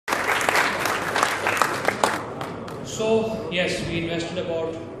So yes, we invested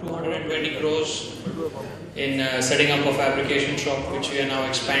about 220 crores in setting up a fabrication shop, which we are now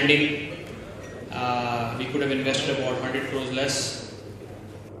expanding. We could have invested about 100 crores less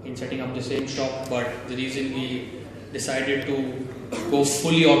in setting up the same shop, but the reason we decided to go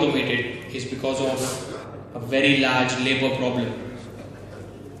fully automated is because of a very large labor problem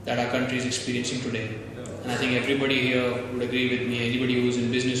that our country is experiencing today. And I think everybody here would agree with me, anybody who is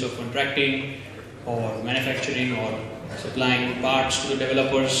in business of contracting or manufacturing or supplying parts to the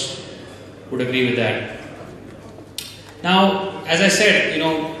developers would agree with that. Now, as I said,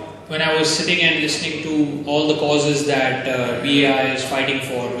 when I was sitting and listening to all the causes that BAI is fighting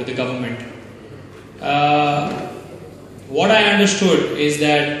for with the government, what I understood is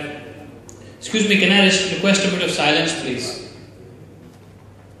that, excuse me, can I request a bit of silence, please?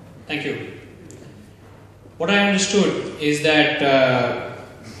 Thank you. What I understood is that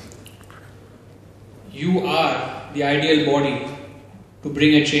you are the ideal body to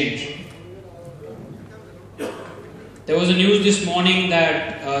bring a change. There was a news this morning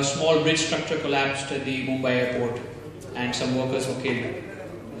that a small bridge structure collapsed at the Mumbai airport and some workers were killed.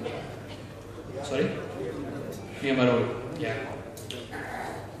 Sorry? Near Marol. Yeah.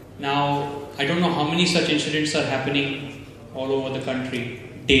 Now, I don't know how many such incidents are happening all over the country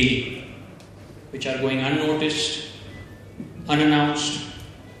daily, which are going unnoticed, unannounced.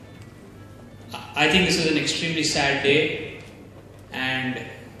 I think this is an extremely sad day, and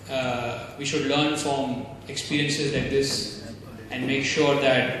we should learn from experiences like this and make sure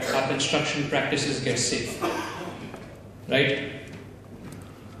that our construction practices get safe. Right?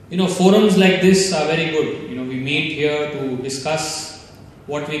 Forums like this are very good. We meet here to discuss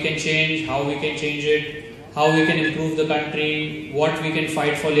what we can change, how we can change it, how we can improve the country, what we can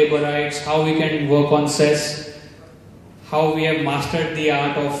fight for labor rights, how we can work on cess, how we have mastered the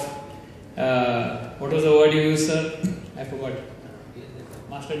art of, what was the word you used, sir? I forgot.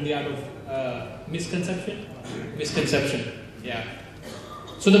 Mastered the art of misconception? Misconception, yeah.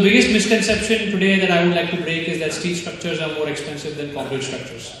 So the biggest misconception today that I would like to break is that steel structures are more expensive than concrete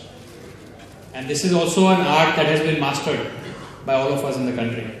structures. And this is also an art that has been mastered by all of us in the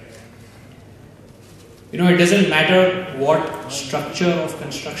country. It doesn't matter what structure of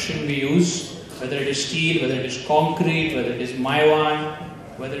construction we use, whether it is steel, whether it is concrete, whether it is Maiwan,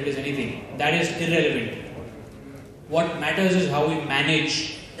 whether it is anything. That is irrelevant. What matters is how we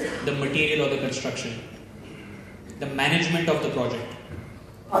manage the material or the construction, the management of the project.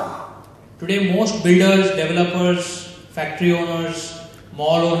 Today, most builders, developers, factory owners,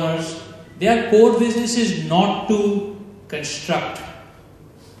 mall owners, their core business is not to construct.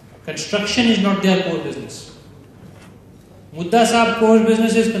 Construction is not their core business. Mudda Saab core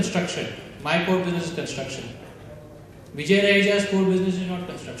business is construction. My core business is construction. Vijay Raheja's core business is not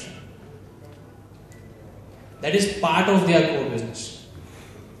construction. That is part of their core business.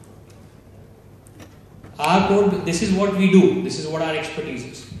 Our core, this is what we do. This is what our expertise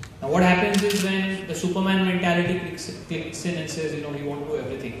is. Now what happens is when the Superman mentality clicks in and says, we want to do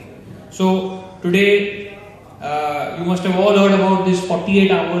everything. So today, you must have all heard about this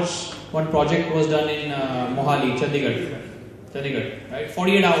 48 hours. One project was done in Mohali, Chandigarh, right?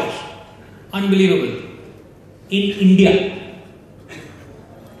 48 hours. Unbelievable. In India.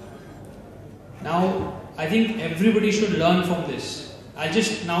 Now, I think everybody should learn from this. I'll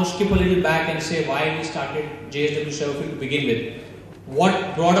just now skip a little back and say why we started JSW Severfield to begin with.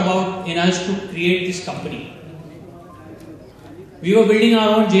 What brought about in us to create this company. We were building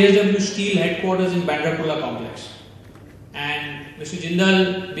our own JSW Steel headquarters in Bandra complex. And Mr.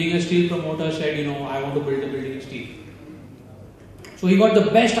 Jindal, being a steel promoter, said, I want to build a building in steel. So he got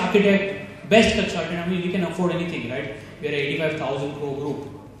the best architect, best consultant. We can afford anything, right? We are an 85,000 crore group.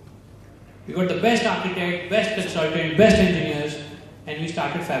 We got the best architect, best consultant, best engineers, and we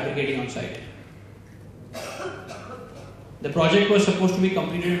started fabricating on site. The project was supposed to be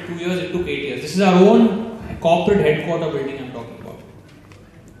completed in 2 years, it took 8 years. This is our own corporate headquarter building I'm talking about.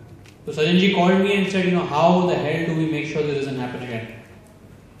 So Sajanji called me and said, how the hell do we make sure this doesn't happen again?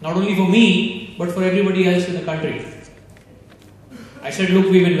 Not only for me, but for everybody else in the country. I said, look,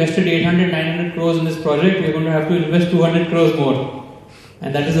 we've invested 800, 900 crores in this project, we're going to have to invest 200 crores more.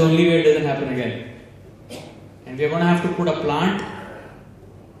 And that is the only way it doesn't happen again. And we're going to have to put a plant,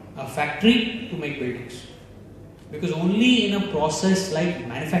 a factory to make buildings. Because only in a process like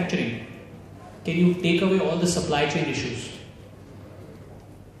manufacturing can you take away all the supply chain issues.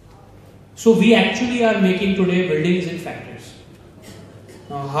 So we actually are making today buildings in factories.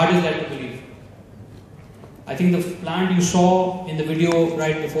 Now, how hard is that to believe? I think the plant you saw in the video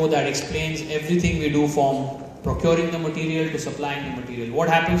right before that explains everything we do from procuring the material to supplying the material. What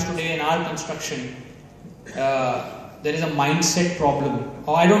happens today in our construction there is a mindset problem,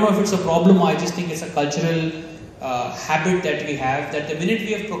 or I don't know if it's a problem or I just think it's a cultural habit that we have, that the minute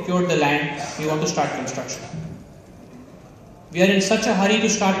we have procured the land, we want to start construction. We are in such a hurry to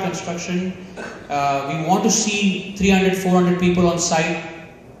start construction. We want to see 300, 400 people on site,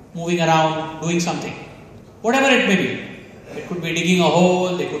 moving around, doing something. Whatever it may be. It could be digging a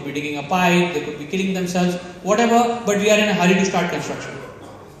hole, they could be digging a pipe, they could be killing themselves, whatever, but we are in a hurry to start construction.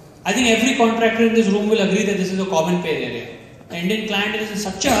 I think every contractor in this room will agree that this is a common pain area. The Indian client is in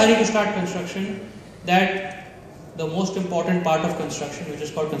such a hurry to start construction that the most important part of construction, which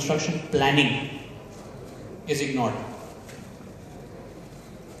is called construction planning, is ignored.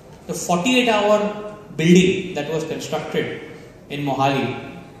 The 48-hour building that was constructed in Mohali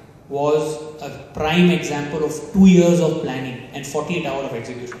was a prime example of 2 years of planning and 48 hours of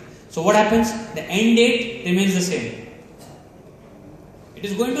execution. So what happens? The end date remains the same. It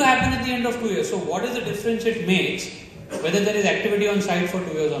is going to happen at the end of 2 years. So what is the difference it makes whether there is activity on site for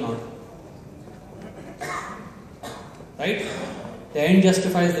 2 years or not? Right? The end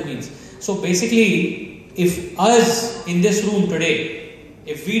justifies the means. So basically, if us in this room today,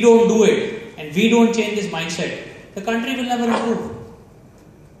 if we don't do it and we don't change this mindset, the country will never improve.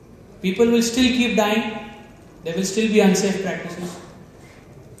 People will still keep dying. There will still be unsafe practices.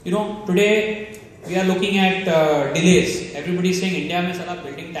 You know, today we are looking at delays. Everybody is saying India में साला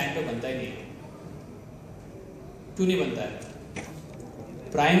building time पे बनता ही नहीं है. क्यों नहीं बनता है?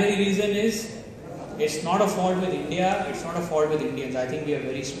 Primary reason is it's not a fault with India. It's not a fault with Indians. I think we are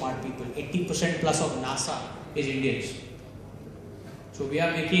very smart people. 80% plus of NASA is Indians. So we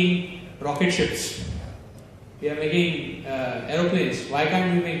are making rocket ships. We are making aeroplanes. Why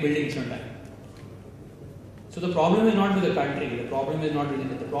can't we make buildings on time? So the problem is not with the country. The problem is not with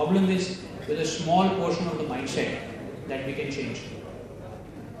India. The problem is with a small portion of the mindset that we can change.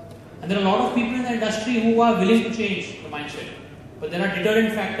 And there are a lot of people in the industry who are willing to change the mindset. But there are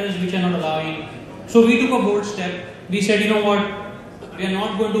deterrent factors which are not allowing. So we took a bold step. We said, you know what? We are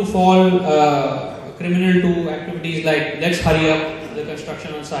not going to fall criminal to activities like let's hurry up the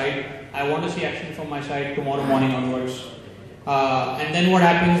construction on site. I want to see action from my side tomorrow morning onwards. And then what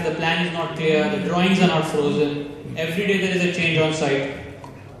happens? The plan is not clear, the drawings are not frozen. Every day there is a change on site.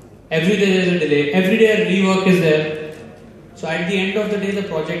 Every day there is a delay. Every day a rework is there. So at the end of the day, the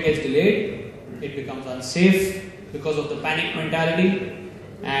project gets delayed. It becomes unsafe because of the panic mentality,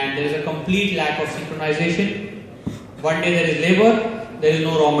 and there is a complete lack of synchronization. One day there is labor, there is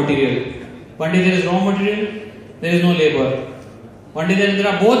no raw material. One day there is raw material, there is no labor. One day there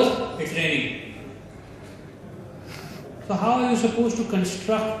are both, it's raining. So how are you supposed to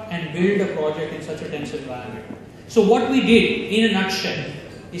construct and build a project in such a tense environment? So what we did, in a nutshell,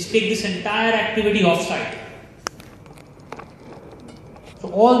 is take this entire activity off-site.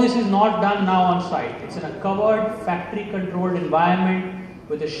 So all this is not done now on site. It's in a covered, factory-controlled environment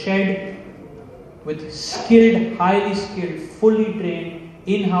with a shed, with skilled, highly skilled, fully trained,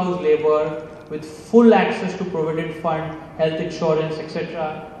 in-house labor, with full access to provident fund, health insurance,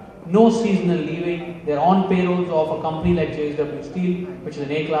 etc. No seasonal leaving. They're on payrolls of a company like JSW Steel, which is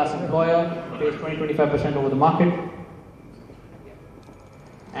an A-class employer, pays 20-25% over the market.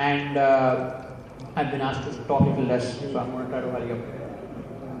 And I've been asked to talk a little less, so I'm going to try to hurry up.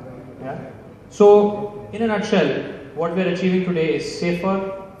 Yeah? So, in a nutshell, what we're achieving today is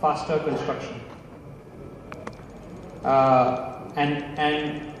safer, faster construction.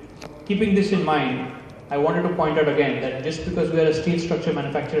 And keeping this in mind, I wanted to point out again that just because we are a steel structure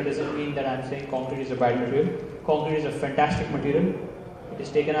manufacturer doesn't mean that I'm saying concrete is a bad material. Concrete is a fantastic material. It has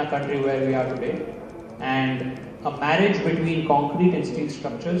taken our country where we are today. And a marriage between concrete and steel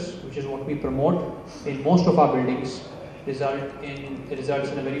structures, which is what we promote in most of our buildings, results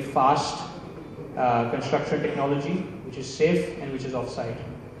in a very fast construction technology, which is safe and which is off-site.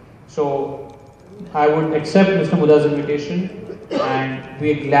 So I would accept Mr. Muda's invitation, and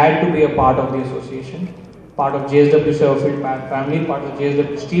we are glad to be a part of the association, part of JSW Severfield family, part of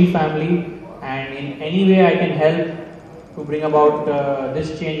JSW Steel family, and in any way I can help to bring about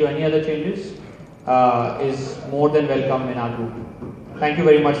this change or any other changes is more than welcome in our group. Thank you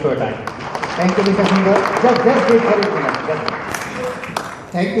very much for your time. Thank you, Mr. Singhal. Just wait for it, Mr.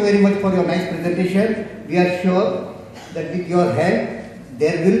 Thank you very much for your nice presentation. We are sure that with your help,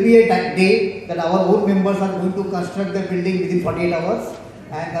 there will be a day that our own members are going to construct the building within 48 hours,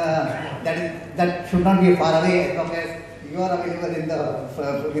 and that should not be far away as long as you are available in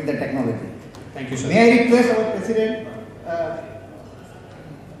with the technology. Thank you, sir. May I request our President? I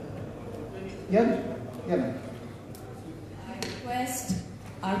request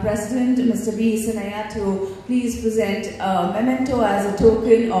our President, Mr. B. Sinaya, to please present a memento as a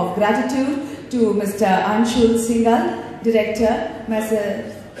token of gratitude to Mr. Anshul SInghal, Director,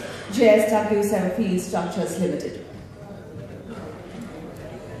 Mr. JSW Severfield Structures Ltd.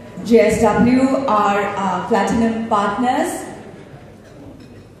 JSW are our platinum partners.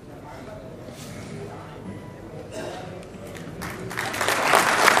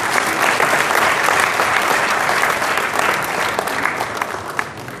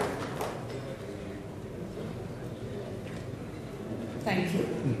 Thank you.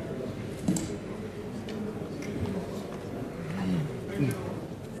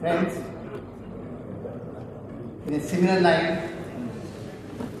 Friends, in a similar line,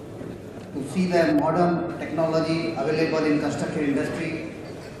 to see the modern technology available in construction industry,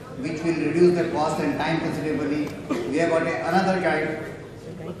 which will reduce the cost and time considerably, we have got another giant,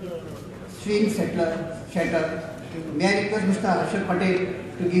 swing shatter. May I request Mr. Harshad Patel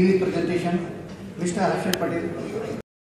to give his presentation? Mr. Harshad Patel.